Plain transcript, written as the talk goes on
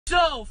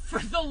So, for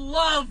the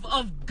love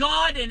of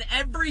God and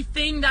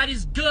everything that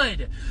is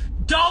good,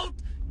 don't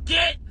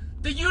get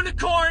the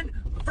unicorn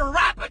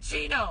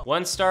Frappuccino!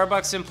 One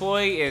Starbucks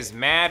employee is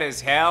mad as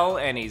hell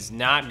and he's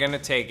not gonna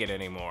take it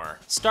anymore.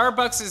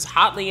 Starbucks'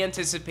 hotly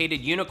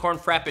anticipated unicorn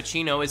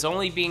Frappuccino is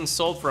only being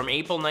sold from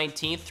April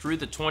 19th through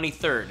the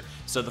 23rd,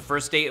 so the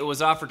first day it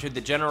was offered to the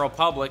general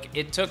public,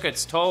 it took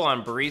its toll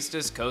on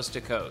baristas coast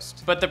to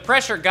coast. But the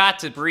pressure got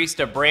to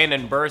barista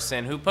Brandon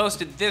Burson, who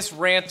posted this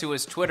rant to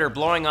his Twitter,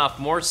 blowing off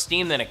more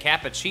steam than a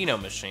cappuccino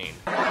machine.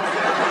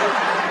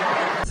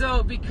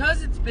 So,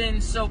 because it's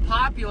been so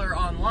popular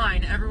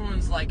online,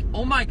 everyone's like,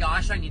 oh my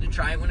gosh, I need to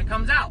try it when it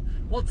comes out.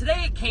 Well,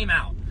 today it came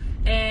out,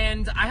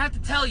 and I have to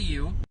tell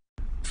you,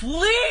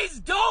 please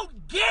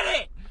don't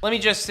get it! Let me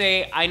just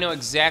say, I know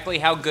exactly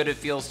how good it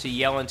feels to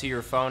yell into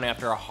your phone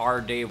after a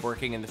hard day of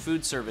working in the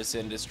food service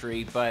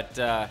industry,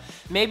 but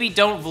maybe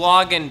don't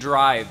vlog and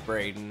drive,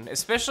 Braden,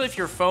 especially if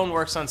your phone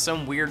works on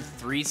some weird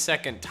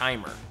 3-second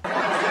timer.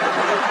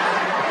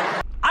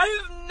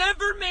 I've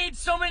never made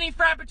so many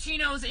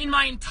Frappuccinos in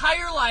my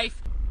entire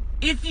life.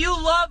 If you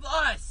love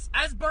us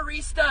as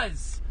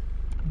baristas,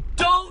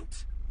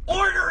 don't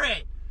order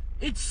it.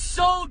 It's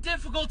so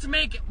difficult to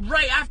make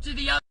right after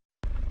the other.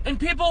 And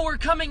people were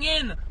coming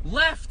in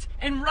left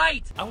and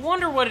right. I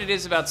wonder what it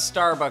is about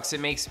Starbucks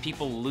that makes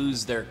people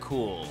lose their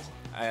cool,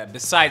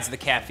 besides the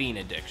caffeine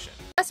addiction.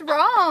 What's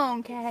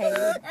wrong, Kate?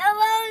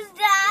 I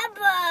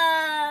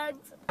love Starbucks.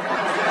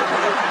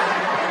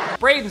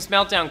 Braden's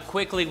meltdown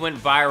quickly went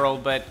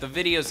viral, but the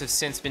videos have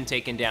since been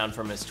taken down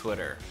from his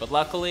Twitter. But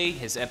luckily,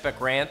 his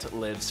epic rant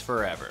lives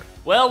forever.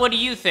 Well, what do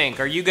you think?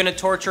 Are you gonna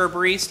torture a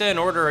barista and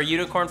order a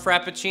unicorn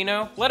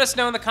Frappuccino? Let us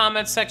know in the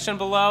comments section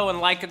below,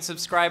 and like and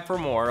subscribe for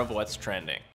more of what's trending.